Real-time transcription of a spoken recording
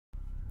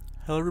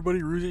Hello everybody,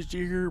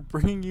 RuseHG here,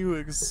 bringing you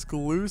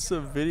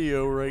exclusive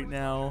video right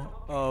now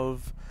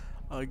of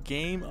a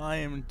game I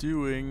am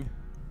doing.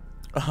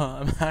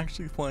 I'm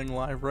actually playing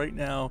live right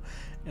now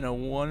in a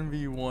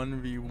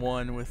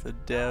 1v1v1 with a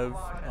dev,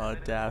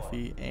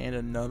 Dafi, and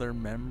another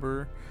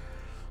member.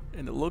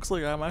 And it looks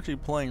like I'm actually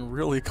playing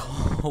really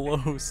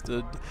close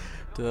to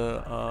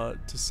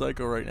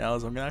Psyko right now,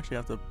 so I'm gonna actually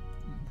have to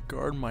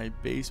guard my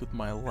base with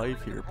my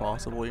life here,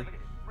 possibly.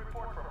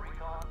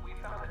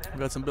 I've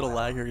got some bit of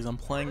lag here because I'm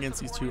playing against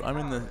these two. I'm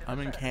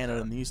in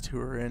Canada and these two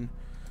are in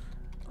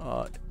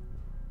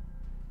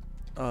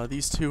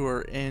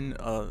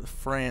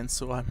France,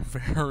 so I'm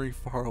very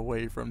far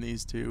away from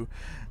these two.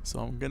 So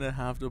I'm gonna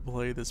have to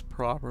play this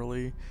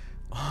properly,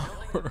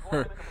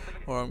 or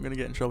I'm gonna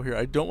get in trouble here.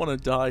 I don't want to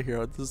die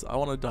here. I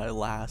want to die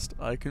last.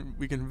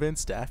 We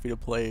convinced Dafi to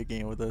play a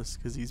game with us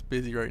because he's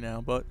busy right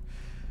now, but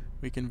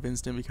we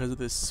convinced him because of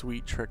this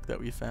sweet trick that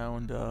we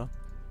found to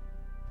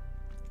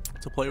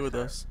play with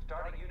us.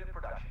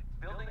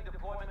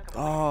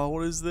 Oh,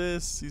 what is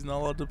this? He's not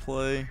allowed to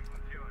play.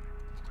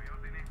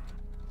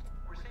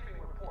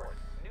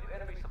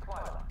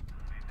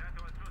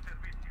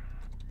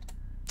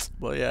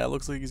 But yeah, it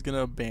looks like he's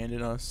gonna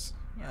abandon us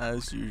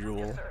as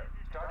usual.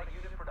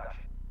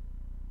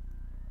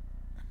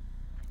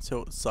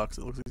 So it sucks.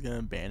 It looks like he's gonna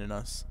abandon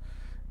us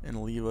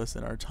and leave us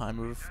in our time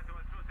of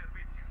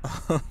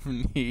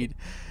need.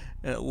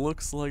 And it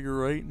looks like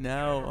right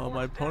now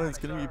my opponent's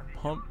gonna be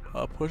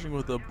pushing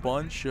with a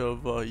bunch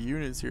of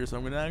units here, so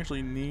I'm gonna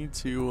actually need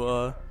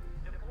to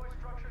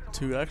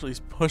actually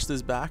push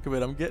this back a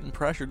bit. I'm getting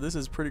pressured. This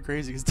is pretty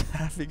crazy because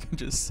Dafi can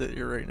just sit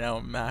here right now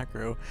in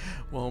macro,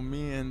 while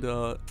me and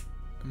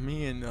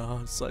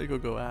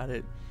Psyko go at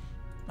it.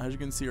 As you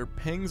can see, our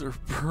pings are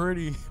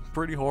pretty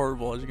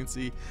horrible. As you can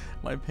see,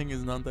 my ping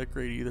is not that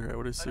great either, I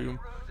would assume.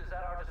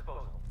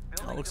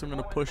 Looks like I'm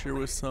gonna push here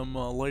with some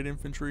light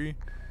infantry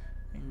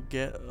and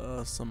get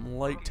some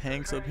light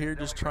tanks up here,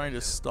 just trying to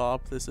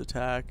stop this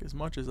attack as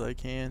much as I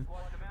can.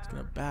 Just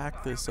gonna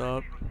back this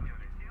up.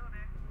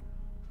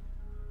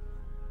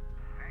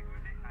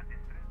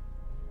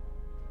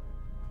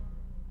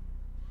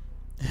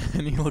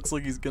 And he looks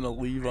like he's gonna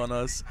leave on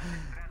us.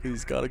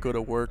 He's gotta go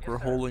to work. We're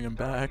holding him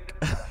back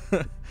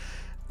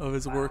of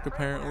his work,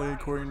 apparently,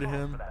 according to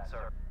him.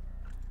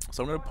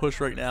 So I'm gonna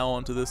push right now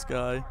onto this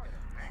guy.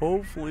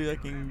 Hopefully I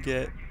can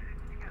get.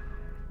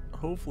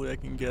 I'm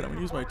gonna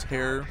use my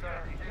terror.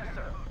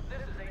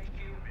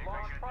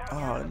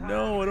 Oh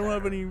no, I don't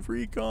have any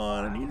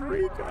recon. I need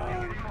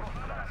recon.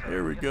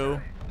 There we go.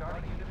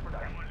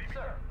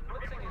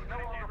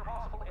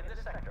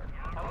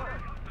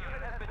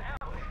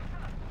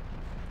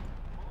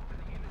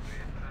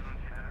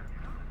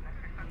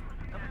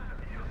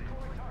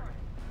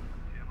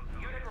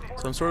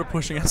 So I'm sort of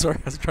pushing it. Sorry,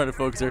 I was trying to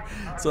focus here.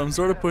 So I'm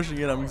sort of pushing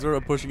it. I'm sort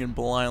of pushing it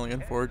blindly,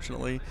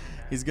 unfortunately.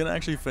 He's going to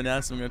actually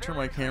finesse. I'm going to turn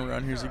my camera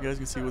on here so you guys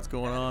can see what's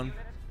going on.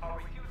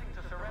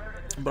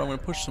 But I'm going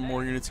to push some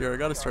more units here. I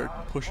got to start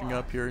pushing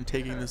up here and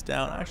taking this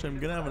down. Actually, I'm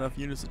going to have enough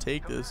units to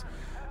take this,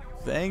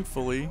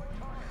 thankfully.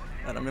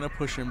 And I'm going to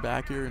push him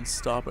back here and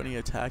stop any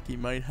attack he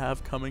might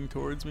have coming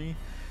towards me.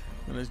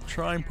 I'm going to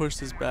try and push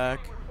this back.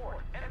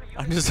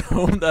 I just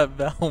hope that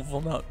Valve will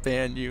not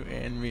ban you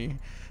and me.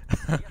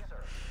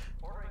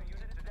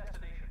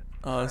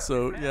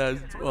 So yeah,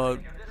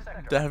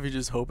 Dafi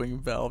just hoping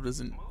Valve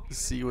doesn't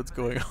see what's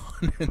going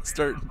on and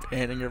start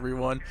banning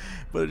everyone,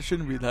 but it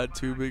shouldn't be that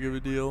too big of a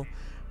deal,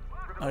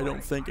 I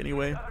don't think,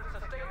 anyway.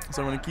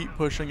 So I'm gonna keep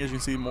pushing. As you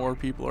see, more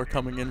people are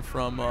coming in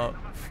from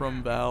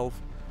Valve,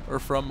 or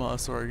from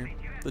sorry,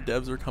 the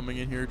devs are coming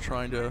in here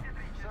trying to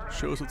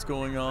show us what's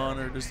going on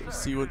or just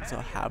see what's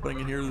happening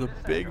in here. There's a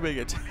big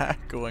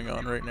attack going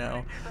on right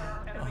now,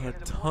 a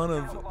ton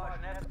of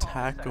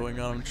attack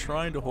going on. I'm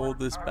trying to hold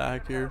this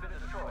back here.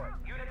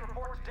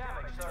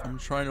 I'm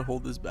trying to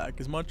hold this back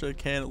as much as I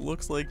can. It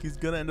looks like he's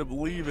gonna end up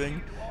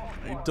leaving.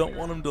 I don't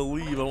want him to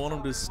leave. I want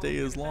him to stay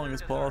as long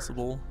as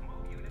possible.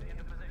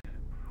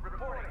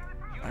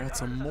 I got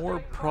some more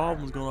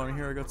problems going on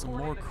here. I got some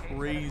more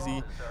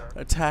crazy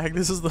attack.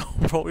 This is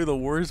probably the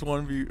worst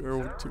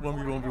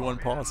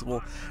 1v1v1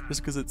 possible,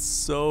 just because it's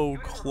so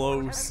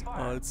close.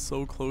 It's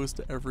so close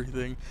to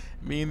everything.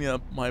 Me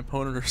and my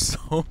opponent are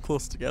so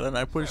close together, and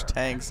I pushed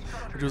tanks,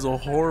 which was a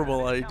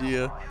horrible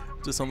idea.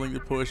 Just something to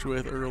push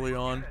with early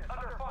on.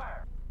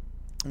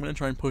 I'm going to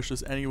try and push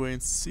this anyway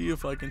and see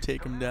if I can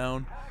take him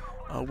down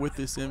with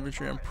this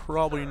infantry. I'm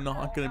probably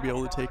not going to be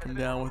able to take him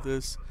down with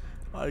this.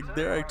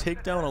 There I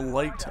take down a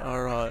light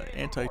or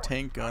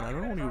anti-tank gun. I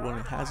don't know what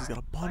he has. He's got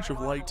a bunch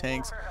of light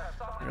tanks.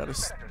 I got to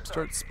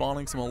start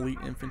spawning some elite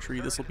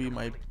infantry. This will be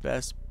my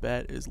best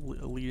bet, is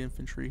elite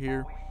infantry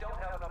here.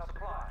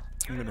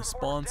 I'm going to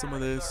spawn some of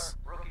this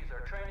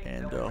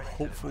and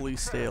hopefully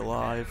stay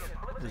alive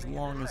as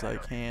long as I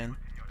can.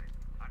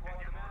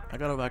 I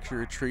gotta actually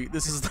retreat.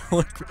 This is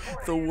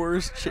the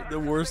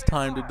worst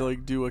time to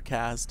do a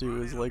cast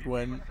too, is like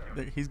when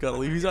he's gotta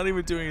leave. He's not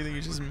even doing anything.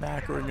 He's just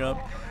macroing up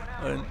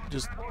and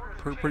just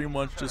pretty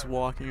much just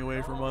walking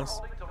away from us.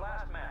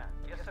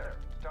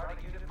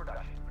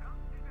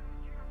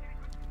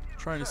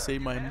 trying to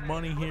save my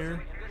money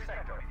here.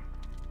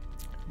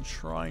 I'm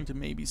trying to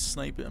maybe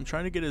snipe it. I'm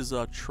trying to get his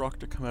truck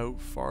to come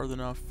out far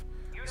enough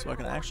so I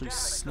can actually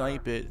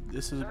snipe it.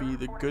 This would be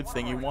the good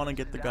thing. You want to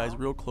get the guys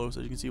real close,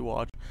 as you can see,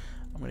 watch.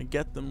 I'm going to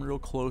get them real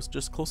close,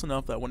 just close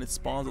enough that when it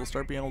spawns, it'll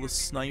start being able to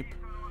snipe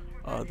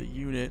the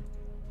unit.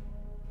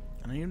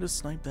 And I need to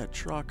snipe that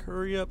truck.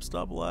 Hurry up,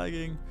 stop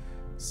lagging.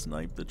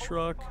 Snipe the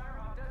truck.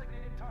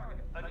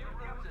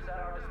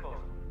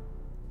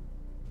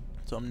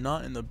 So I'm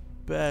not in the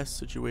best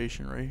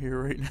situation right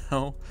here, right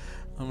now.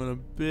 I'm in a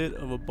bit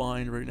of a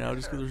bind right now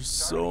just because there's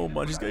so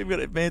much. He's got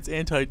advanced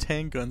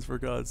anti-tank guns, for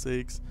God's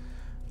sakes.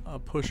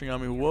 Pushing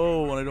on me.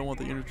 Whoa, and I don't want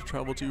the unit to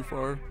travel too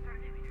far.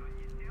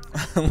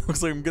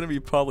 Looks like I'm going to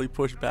be probably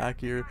pushed back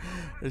here.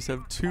 I just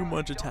have too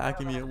much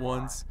attacking me at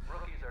once.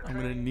 I'm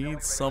going to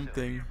need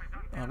something.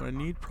 I'm going to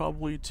need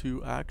probably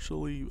to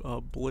actually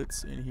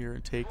blitz in here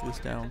and take this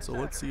down. So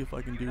let's see if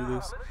I can do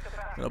this.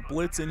 I'm going to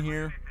blitz in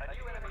here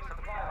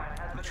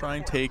and try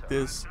and take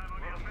this.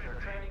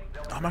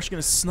 I'm actually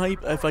going to snipe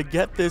if I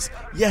get this.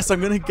 Yes, I'm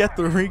going to get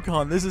the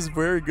recon. This is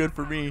very good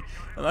for me.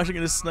 I'm actually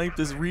going to snipe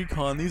this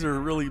recon. These are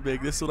really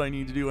big. This is what I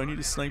need to do. I need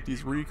to snipe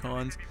these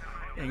recons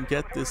and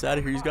get this out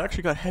of here. He's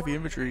actually got heavy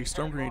infantry,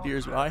 storm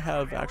grenadiers, but I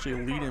have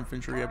actually elite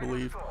infantry, I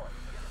believe.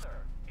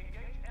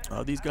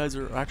 These guys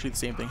are actually the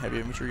same thing, heavy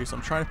infantry, so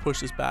I'm trying to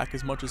push this back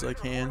as much as I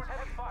can.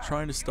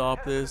 Trying to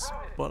stop this,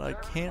 but I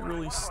can't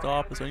really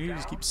stop this. I need to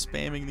just keep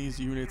spamming these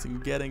units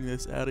and getting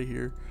this out of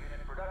here.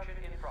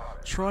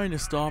 Trying to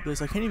stop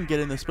this. I can't even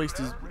get in this place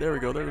to... There we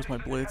go, there's my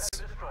blitz.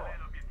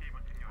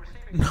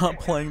 Not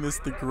playing this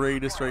the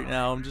greatest right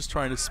now. I'm just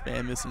trying to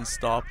spam this and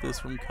stop this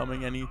from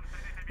coming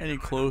any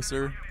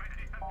closer.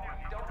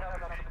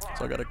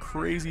 So I got a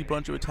crazy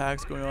bunch of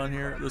attacks going on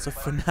here. There's a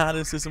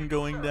fanaticism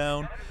going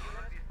down.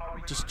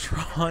 Just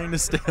trying to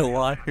stay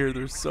alive here.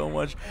 There's so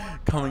much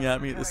coming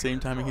at me at the same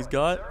time. He's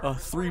got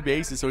 3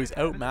 bases, so he's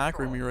out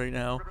macroing me right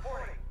now.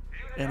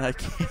 And I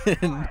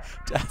can't.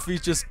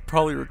 Dafi's just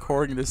probably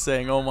recording this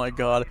saying, oh my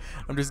god,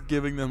 I'm just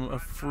giving them a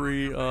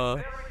free,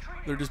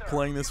 they're just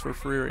playing this for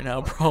free right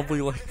now,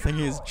 probably like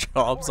thinking his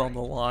job's on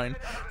the line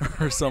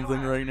or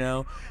something right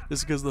now,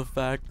 just because of the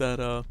fact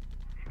that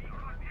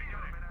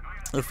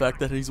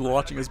he's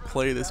watching us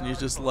play this and he's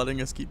just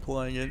letting us keep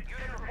playing it.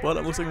 But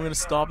it looks like I'm going to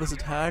stop this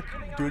attack,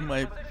 doing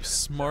my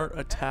smart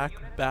attack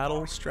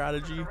battle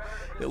strategy.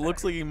 It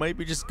looks like he might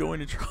be just going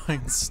to try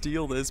and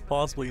steal this,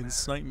 possibly, and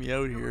snipe me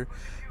out here.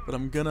 But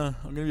I'm gonna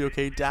be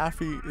okay.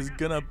 Dafi is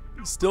gonna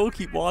still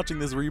keep watching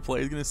this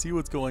replay. He's gonna see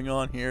what's going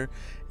on here.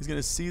 He's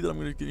gonna see that I'm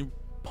gonna be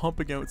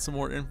pumping out some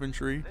more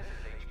infantry.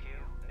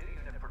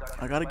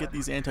 I gotta get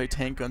these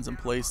anti-tank guns in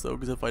place though,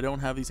 because if I don't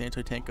have these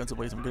anti-tank guns in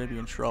place, I'm gonna be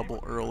in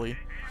trouble early.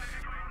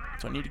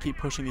 So I need to keep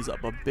pushing these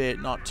up a bit,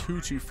 not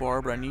too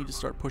far, but I need to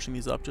start pushing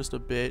these up just a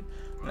bit.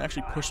 I'm gonna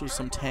actually push with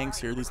some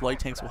tanks here. These light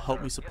tanks will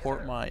help me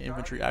support my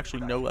infantry.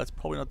 Actually, no, that's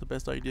probably not the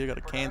best idea.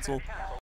 Gotta cancel.